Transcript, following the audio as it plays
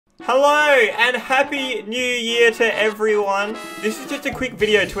Hello and happy new year to everyone. This is just a quick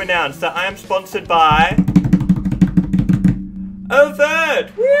video to announce that I am sponsored by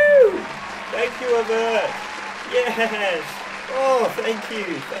Avert. Woo! Thank you, Avert. Yes. Oh, thank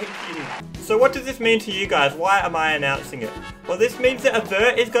you. So what does this mean to you guys? Why am I announcing it? Well, this means that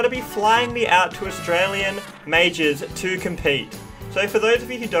Avert is going to be flying me out to Australian majors to compete. So for those of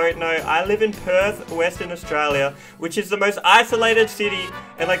you who don't know, I live in Perth, Western Australia, which is the most isolated city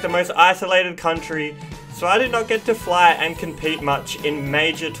and like the most isolated country. So I do not get to fly and compete much in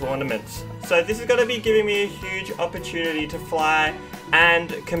major tournaments. So this is going to be giving me a huge opportunity to fly and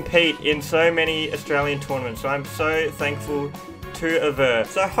compete in so many Australian tournaments. So I'm so thankful to Avert.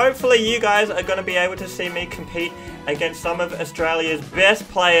 So hopefully you guys are going to be able to see me compete against some of Australia's best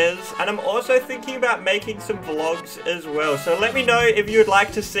players, and I'm also thinking about making some vlogs as well. So let me know if you would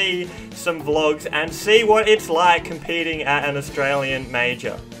like to see some vlogs and see what it's like competing at an Australian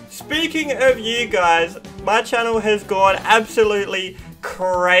major. Speaking of you guys, my channel has gone absolutely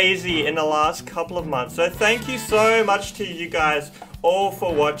crazy in the last couple of months. So thank you so much to you guys all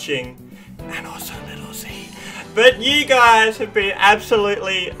for watching, and also Little Z. But you guys have been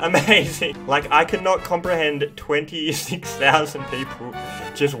absolutely amazing. Like, I cannot comprehend 26,000 people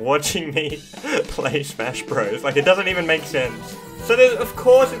just watching me play Smash Bros. Like, it doesn't even make sense. So there's, of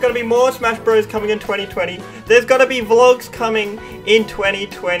course, there's going to be more Smash Bros coming in 2020. There's going to be vlogs coming in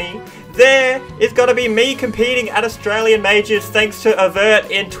 2020. There is going to be me competing at Australian majors thanks to Avert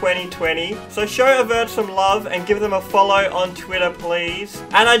in 2020. So show Avert some love and give them a follow on Twitter, please.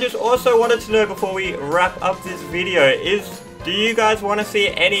 And I just also wanted to know before we wrap up this video do you guys want to see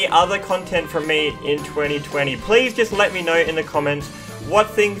any other content from me in 2020? Please just let me know in the comments what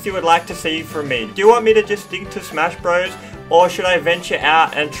things you would like to see from me. Do you want me to just stick to Smash Bros? Or should I venture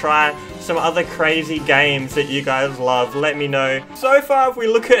out and try some other crazy games that you guys love? Let me know. So far, if we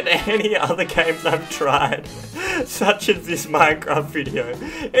look at any other games I've tried, such as this Minecraft video,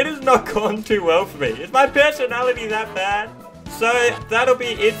 it has not gone too well for me. Is my personality that bad? So that'll be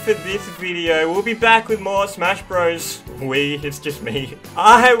it for this video. We'll be back with more Smash Bros. It's just me.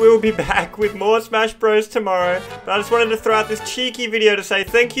 I will be back with more Smash Bros tomorrow. But I just wanted to throw out this cheeky video to say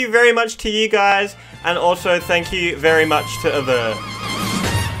thank you very much to you guys. And also thank you very much to Avert.